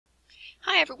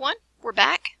Hi everyone, we're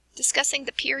back discussing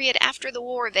the period after the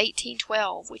War of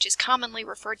 1812, which is commonly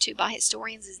referred to by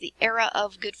historians as the era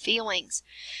of good feelings.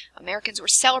 Americans were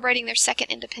celebrating their second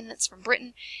independence from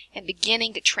Britain and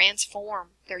beginning to transform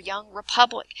their young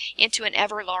republic into an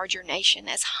ever larger nation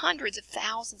as hundreds of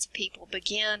thousands of people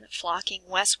began flocking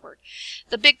westward.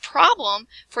 The big problem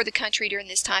for the country during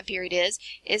this time period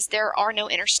is there are no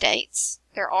interstates.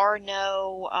 There are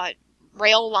no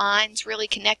rail lines really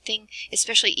connecting,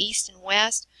 especially east and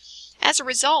west. As a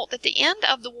result, at the end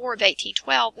of the War of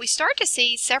 1812, we start to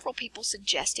see several people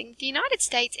suggesting that the United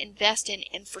States invest in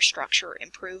infrastructure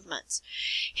improvements.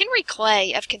 Henry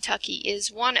Clay of Kentucky is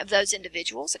one of those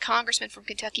individuals, a congressman from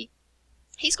Kentucky.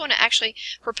 He's going to actually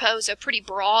propose a pretty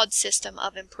broad system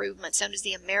of improvements known as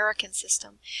the American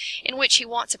system, in which he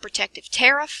wants a protective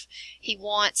tariff. He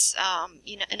wants,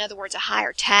 in other words, a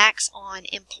higher tax on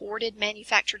imported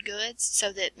manufactured goods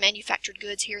so that manufactured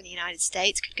goods here in the United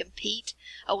States could compete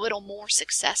a little more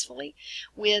successfully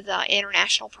with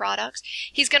international products.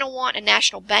 He's going to want a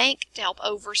national bank to help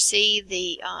oversee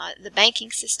the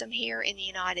banking system here in the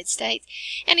United States.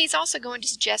 And he's also going to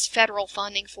suggest federal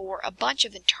funding for a bunch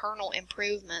of internal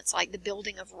improvements like the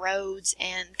building of roads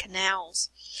and canals.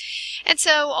 And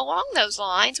so along those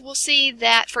lines, we'll see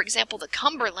that, for example, the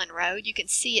Cumberland Road, you can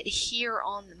see it here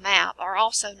on the map, are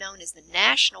also known as the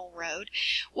National Road,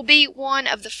 will be one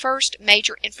of the first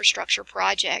major infrastructure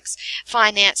projects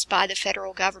financed by the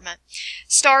federal government.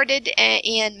 Started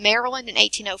in Maryland in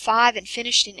 1805 and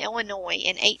finished in Illinois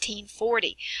in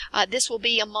 1840. This will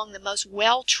be among the most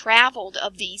well-traveled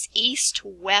of these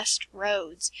east-to-west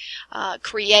roads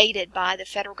created by the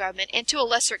federal government, and to a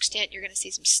lesser extent you're going to see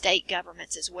some state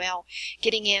governments as well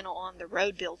getting in on the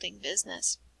road building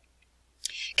business.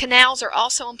 Canals are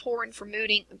also important for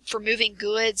moving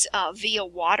goods via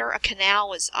water. A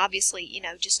canal is obviously,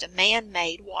 just a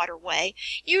man-made waterway,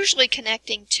 usually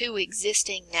connecting two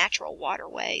existing natural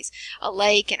waterways, a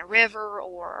lake and a river,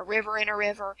 or a river and a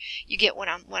river. You get what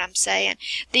I'm saying.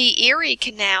 The Erie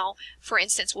Canal, for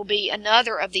instance, will be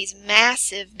another of these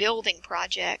massive building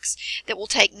projects that will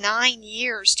take 9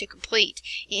 years to complete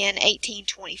in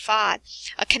 1825.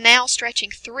 A canal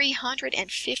stretching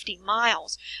 350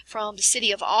 miles from the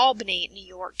city of Albany, New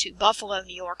York, to Buffalo,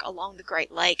 New York, along the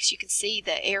Great Lakes. You can see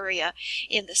the area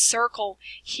in the circle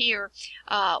here.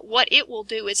 What it will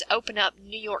do is open up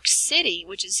New York City,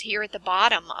 which is here at the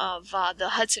bottom of the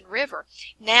Hudson River.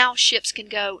 Now ships can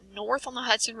go north on the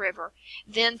Hudson River,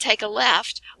 then take a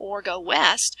left or go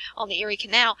west on the Erie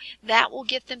Canal. That will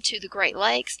get them to the Great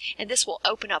Lakes, and this will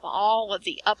open up all of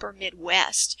the upper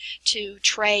Midwest to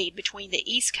trade between the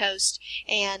East Coast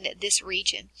and this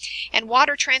region. And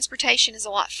water transportation is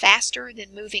a lot faster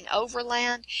than moving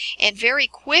overland, and very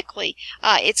quickly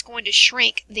it's going to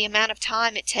shrink the amount of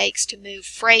time it takes to move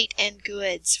freight and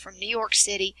goods from New York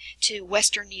City to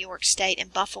western New York State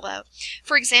and Buffalo.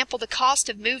 For example, the cost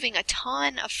of moving a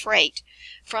ton of freight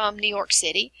from New York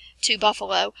City to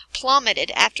Buffalo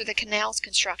plummeted after the canal's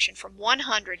construction from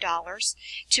 $100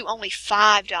 to only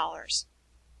 $5.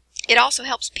 It also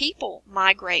helps people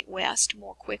migrate west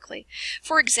more quickly.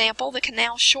 For example, the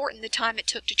canal shortened the time it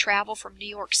took to travel from New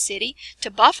York City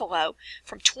to Buffalo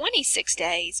from 26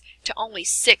 days to only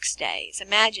 6 days.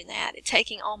 Imagine that. It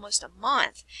taking almost a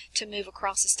month to move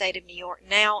across the state of New York.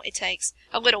 Now it takes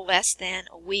a little less than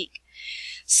a week.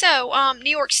 So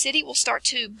New York City will start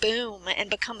to boom and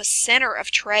become a center of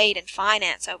trade and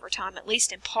finance over time, at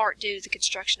least in part due to the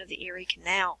construction of the Erie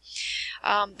Canal.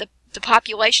 The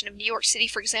population of New York City,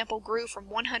 for example, grew from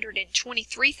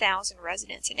 123,000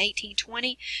 residents in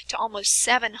 1820 to almost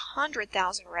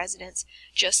 700,000 residents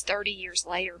just 30 years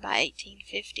later by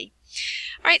 1850.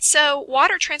 All right, so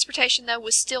water transportation, though,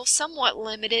 was still somewhat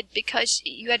limited because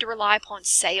you had to rely upon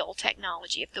sail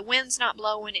technology. If the wind's not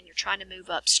blowing and you're trying to move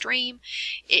upstream,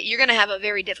 you're going to have a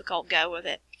very difficult go of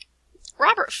it.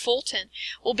 Robert Fulton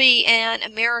will be an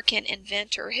American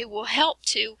inventor who will help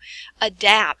to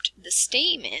adapt the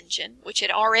steam engine, which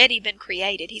had already been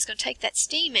created. He's going to take that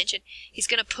steam engine, he's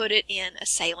going to put it in a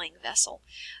sailing vessel,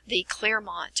 the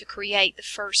Clermont, to create the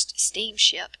first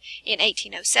steamship in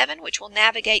 1807, which will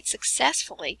navigate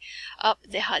successfully up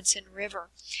the Hudson River.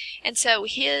 And so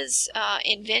his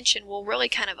invention will really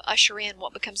kind of usher in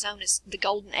what becomes known as the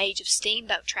golden age of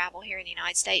steamboat travel here in the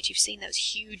United States. You've seen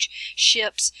those huge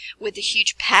ships with the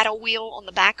huge paddle wheel on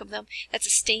the back of them. That's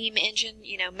a steam engine,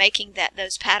 making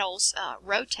those paddles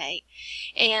rotate.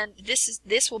 And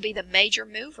this will be the major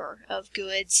mover of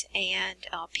goods and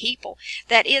people.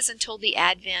 That is until the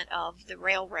advent of the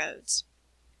railroads.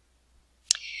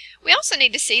 We also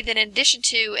need to see that in addition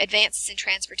to advances in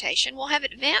transportation, we'll have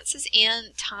advances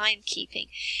in timekeeping.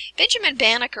 Benjamin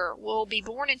Banneker will be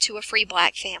born into a free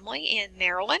black family in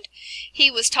Maryland. He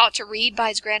was taught to read by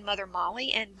his grandmother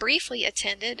Molly and briefly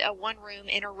attended a one-room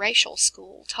interracial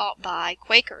school taught by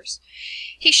Quakers.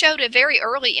 He showed a very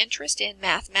early interest in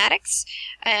mathematics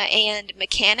and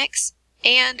mechanics.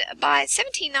 And by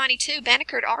 1792,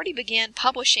 Banneker had already began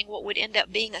publishing what would end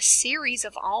up being a series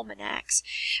of almanacs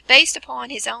based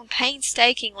upon his own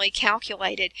painstakingly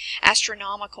calculated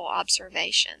astronomical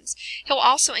observations. He'll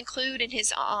also include in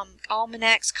his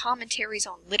almanacs commentaries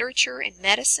on literature and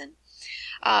medicine.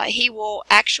 He will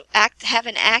have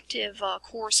an active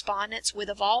correspondence with,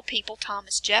 of all people,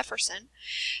 Thomas Jefferson.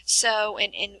 So,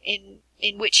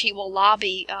 in which he will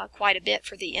lobby quite a bit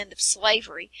for the end of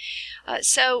slavery.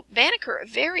 So Banneker, a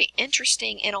very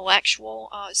interesting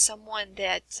intellectual, someone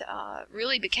that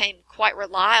really became quite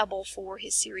reliable for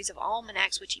his series of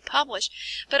almanacs which he published,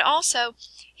 but also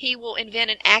he will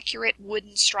invent an accurate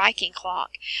wooden striking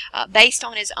clock based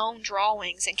on his own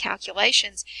drawings and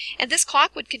calculations, and this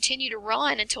clock would continue to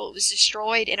run until it was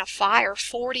destroyed in a fire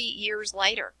 40 years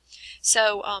later.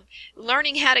 So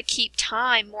learning how to keep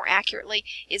time more accurately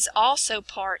is also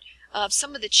part of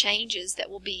some of the changes that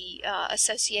will be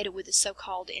associated with the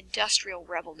so-called Industrial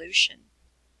Revolution.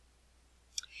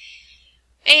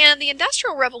 And the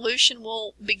Industrial Revolution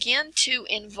will begin to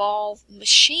involve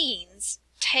machines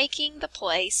taking the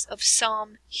place of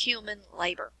some human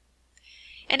labor.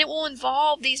 And it will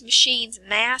involve these machines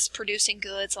mass-producing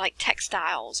goods like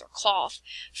textiles or cloth,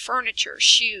 furniture,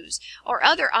 shoes, or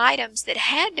other items that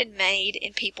had been made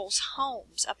in people's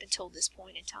homes up until this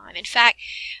point in time. In fact,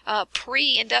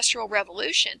 pre-Industrial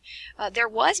Revolution, there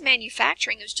was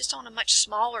manufacturing. It was just on a much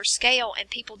smaller scale, and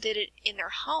people did it in their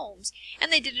homes,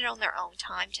 and they did it on their own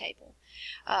timetable.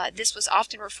 This was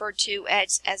often referred to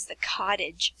as the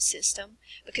cottage system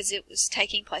because it was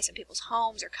taking place in people's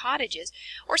homes or cottages,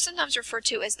 or sometimes referred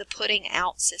to as the putting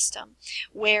out system,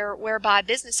 whereby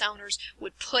business owners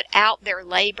would put out their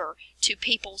labor to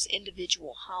people's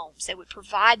individual homes. They would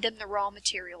provide them the raw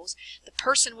materials. The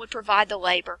person would provide the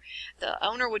labor. The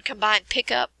owner would come by and pick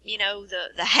up,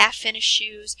 the half-finished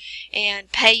shoes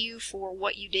and pay you for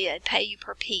what you did, pay you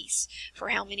per piece for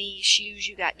how many shoes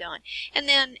you got done. And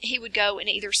then he would go and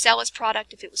either sell his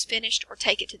product if it was finished or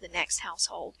take it to the next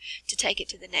household to take it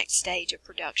to the next stage of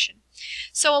production.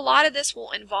 So a lot of this will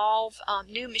involve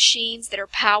new machines that are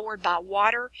powered by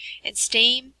water and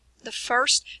steam. The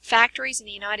first factories in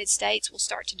the United States will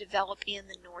start to develop in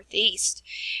the Northeast,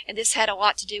 and this had a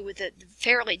lot to do with the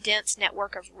fairly dense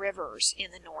network of rivers in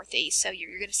the Northeast. So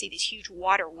you're going to see these huge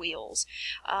water wheels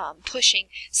pushing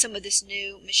some of this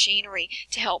new machinery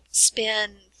to help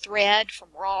spin thread from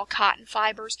raw cotton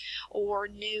fibers, or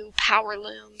new power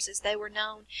looms as they were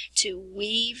known, to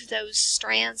weave those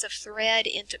strands of thread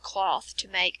into cloth to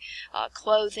make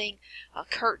clothing,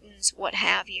 curtains, what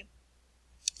have you.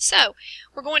 So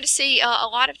we're going to see a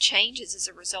lot of changes as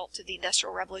a result of the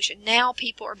Industrial Revolution. Now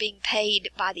people are being paid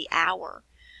by the hour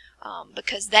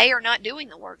because they are not doing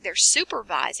the work. They're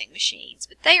supervising machines,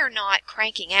 but they are not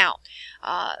cranking out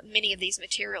many of these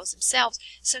materials themselves.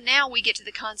 So now we get to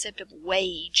the concept of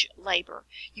wage labor.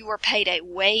 You are paid a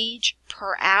wage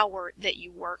per hour that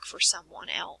you work for someone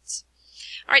else.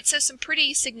 All right, so some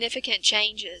pretty significant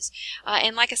changes.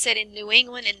 And like I said, in New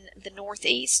England and the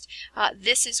Northeast,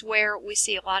 this is where we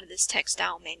see a lot of this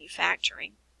textile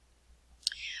manufacturing.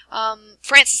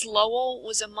 Francis Lowell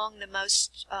was among the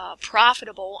most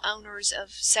profitable owners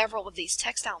of several of these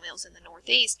textile mills in the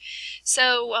Northeast.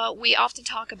 So we often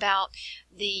talk about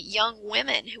the young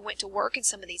women who went to work in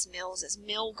some of these mills as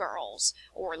mill girls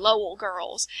or Lowell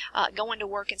girls going to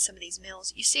work in some of these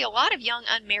mills. You see a lot of young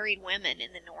unmarried women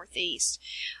in the Northeast.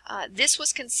 This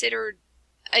was considered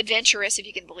adventurous, if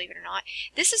you can believe it or not.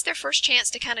 This is their first chance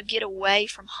to kind of get away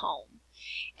from home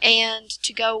and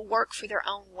to go work for their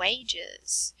own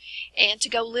wages and to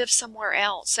go live somewhere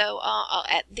else. So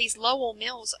at these Lowell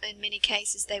mills, in many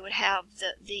cases, they would have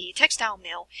the textile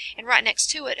mill, and right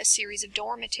next to it a series of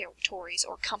dormitories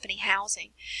or company housing.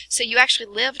 So you actually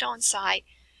lived on site.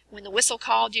 When the whistle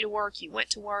called you to work, you went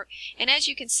to work. And as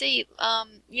you can see,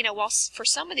 while for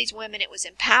some of these women it was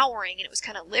empowering and it was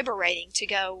kind of liberating to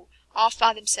go off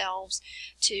by themselves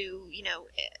to,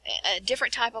 a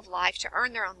different type of life, to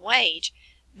earn their own wage,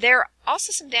 there are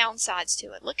also some downsides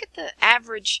to it. Look at the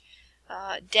average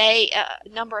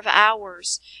number of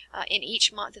hours in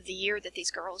each month of the year that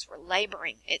these girls were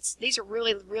laboring. These are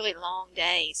really, really long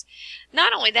days.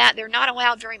 Not only that, they're not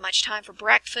allowed very much time for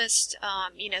breakfast,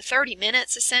 30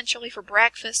 minutes essentially for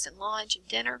breakfast and lunch and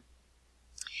dinner.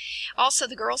 Also,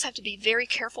 the girls have to be very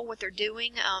careful what they're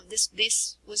doing.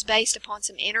 This was based upon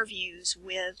some interviews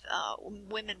with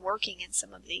women working in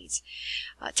some of these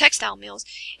textile mills,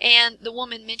 and the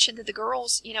woman mentioned that the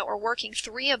girls, are working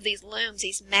 3 of these looms,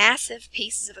 these massive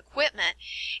pieces of equipment,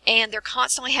 and they're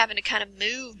constantly having to kind of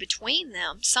move between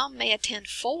them. Some may attend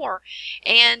 4,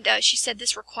 and she said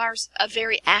this requires a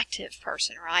very active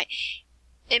person, right?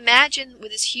 Imagine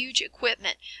with this huge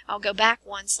equipment. I'll go back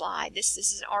one slide. This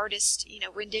is an artist,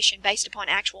 rendition based upon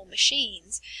actual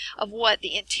machines of what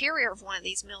the interior of one of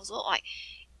these mills look like.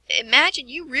 Imagine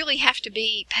you really have to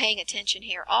be paying attention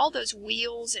here. All those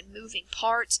wheels and moving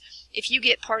parts. If you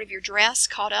get part of your dress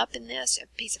caught up in this, a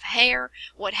piece of hair,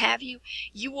 what have you,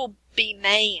 you will be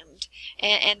maimed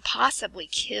and possibly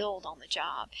killed on the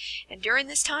job. And during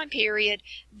this time period,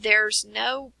 there's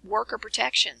no worker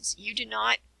protections. You do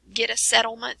not get a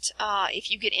settlement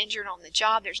if you get injured on the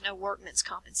job. There's no workman's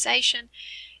compensation.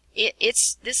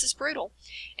 This is brutal.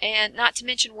 And not to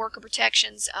mention worker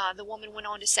protections. The woman went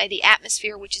on to say the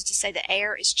atmosphere, which is to say the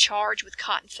air, is charged with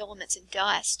cotton filaments and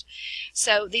dust.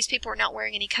 So these people are not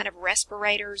wearing any kind of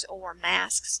respirators or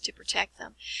masks to protect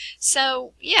them.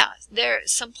 So yeah, there are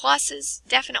some pluses,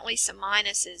 definitely some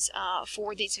minuses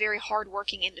for these very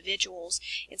hardworking individuals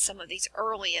in some of these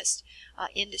earliest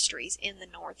industries in the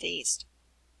Northeast.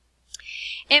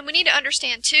 And we need to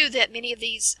understand, too, that many of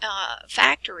these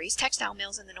factories, textile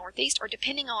mills in the Northeast, are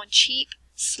depending on cheap,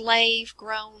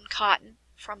 slave-grown cotton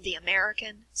from the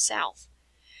American South.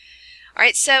 All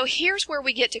right, so here's where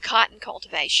we get to cotton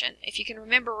cultivation. If you can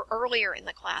remember earlier in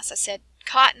the class, I said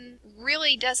cotton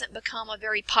really doesn't become a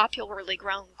very popularly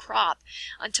grown crop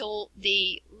until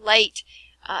the late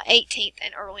 18th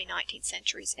and early 19th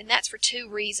centuries, and that's for 2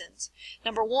 reasons.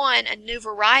 Number one, a new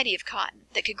variety of cotton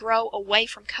that could grow away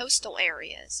from coastal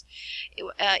areas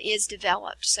is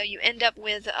developed. So you end up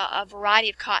with a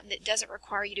variety of cotton that doesn't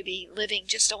require you to be living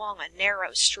just along a narrow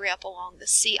strip along the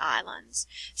sea islands,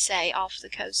 say off the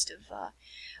coast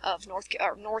of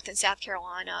North and South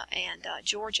Carolina and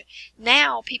Georgia.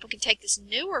 Now people can take this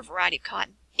newer variety of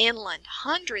cotton inland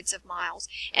hundreds of miles,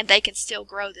 and they can still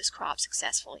grow this crop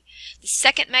successfully. The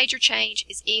second major change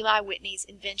is Eli Whitney's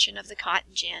invention of the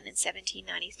cotton gin in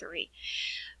 1793.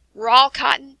 Raw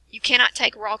cotton, you cannot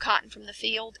take raw cotton from the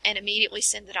field and immediately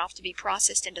send it off to be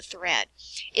processed into thread.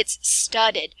 It's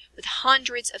studded with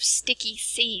hundreds of sticky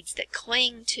seeds that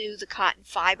cling to the cotton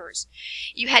fibers.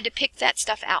 You had to pick that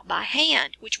stuff out by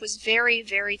hand, which was very,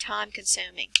 very time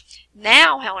consuming.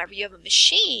 Now, however, you have a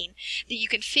machine that you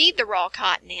can feed the raw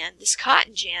cotton in, this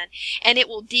cotton gin, and it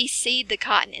will de-seed the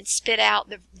cotton and spit out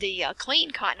the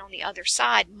clean cotton on the other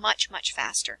side much, much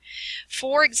faster.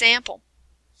 For example,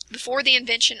 before the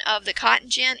invention of the cotton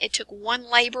gin, it took one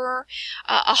laborer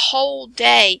a whole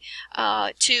day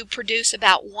to produce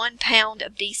about 1 pound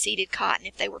of de-seeded cotton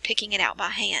if they were picking it out by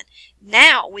hand.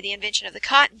 Now, with the invention of the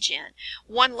cotton gin,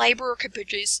 one laborer could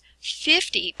produce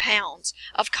 50 pounds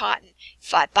of cotton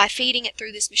by feeding it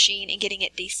through this machine and getting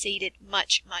it de-seeded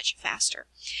much, much faster.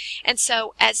 And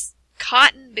so, as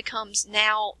cotton becomes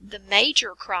now the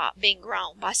major crop being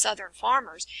grown by southern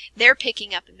farmers, they're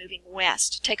picking up and moving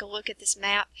west. Take a look at this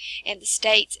map and the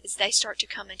states as they start to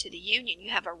come into the Union.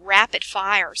 You have a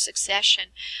rapid-fire succession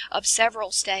of several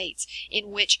states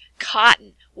in which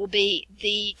cotton will be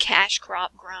the cash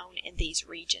crop grown in these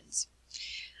regions.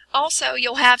 Also,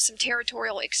 you'll have some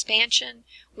territorial expansion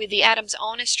with the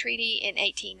Adams-Onis Treaty in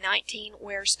 1819,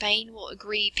 where Spain will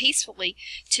agree peacefully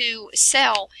to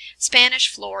sell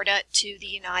Spanish Florida to the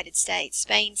United States.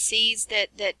 Spain sees that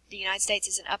the United States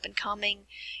is an up-and-coming,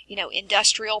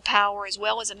 industrial power as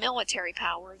well as a military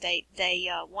power. They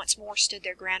once more stood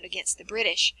their ground against the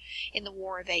British in the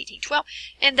War of 1812,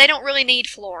 and they don't really need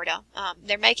Florida.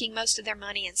 They're making most of their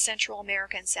money in Central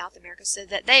America and South America, so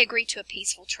that they agree to a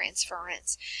peaceful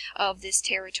transference of this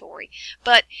territory.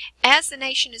 But as the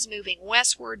nation is moving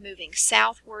westward, moving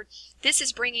southward, this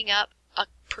is bringing up a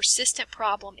persistent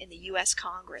problem in the U.S.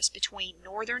 Congress between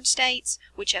northern states,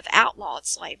 which have outlawed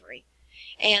slavery,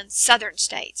 and southern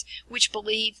states, which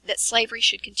believe that slavery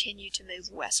should continue to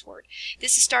move westward.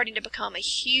 This is starting to become a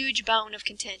huge bone of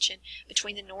contention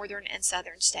between the northern and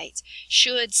southern states.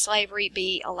 Should slavery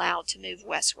be allowed to move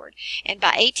westward? And by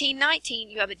 1819,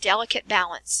 you have a delicate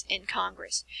balance in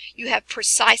Congress. You have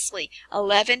precisely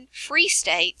 11 free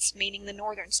states, meaning the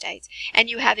northern states, and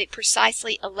you have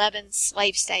precisely 11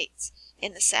 slave states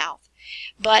in the South.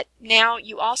 But now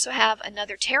you also have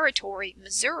another territory,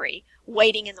 Missouri,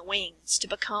 waiting in the wings to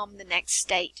become the next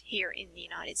state here in the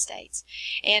United States.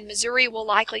 And Missouri will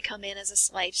likely come in as a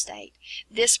slave state.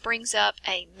 This brings up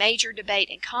a major debate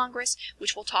in Congress,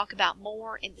 which we'll talk about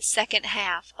more in the second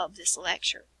half of this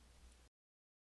lecture.